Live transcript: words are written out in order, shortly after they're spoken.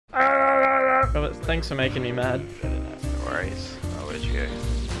Robert, thanks for making me mad. No worries. Oh, where'd you go?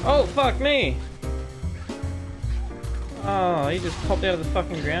 Oh, fuck me! Oh, he just popped out of the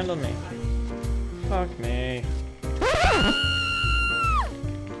fucking ground on me. Fuck me.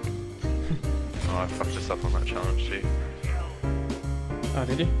 Oh, I fucked this up on that challenge too. Oh,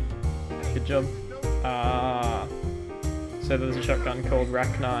 did you? Good job. So there's a shotgun called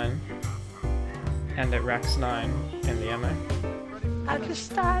Rack 9. And it racks 9 in the ammo. I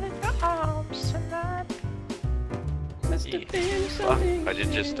just started your arms tonight. Fuck, I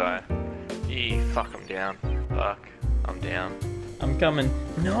did just die. Fuck, I'm down. Fuck, I'm down. I'm coming.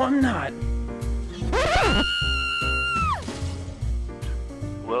 No, I'm not.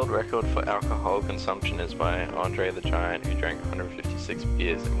 World record for alcohol consumption is by Andre the Giant, who drank 156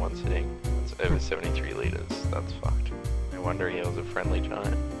 beers in one sitting. That's over 73 liters. That's fucked. No wonder he was a friendly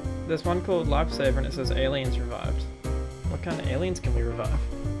giant. There's one called Lifesaver and it says aliens revived. What kind of aliens can we revive?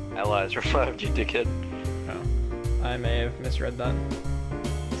 Allies revived, you dickhead. Oh, I may have misread that.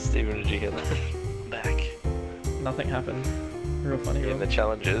 Steven, did you hear that? Back. Nothing happened. Real funny. In the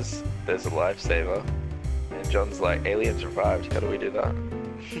challenges, there's a lifesaver, and John's like, aliens revived, how do we do that?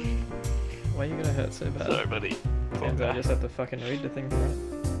 Why are you gonna hurt so bad? Sorry, buddy. Turns out I just have to fucking read the thing for it.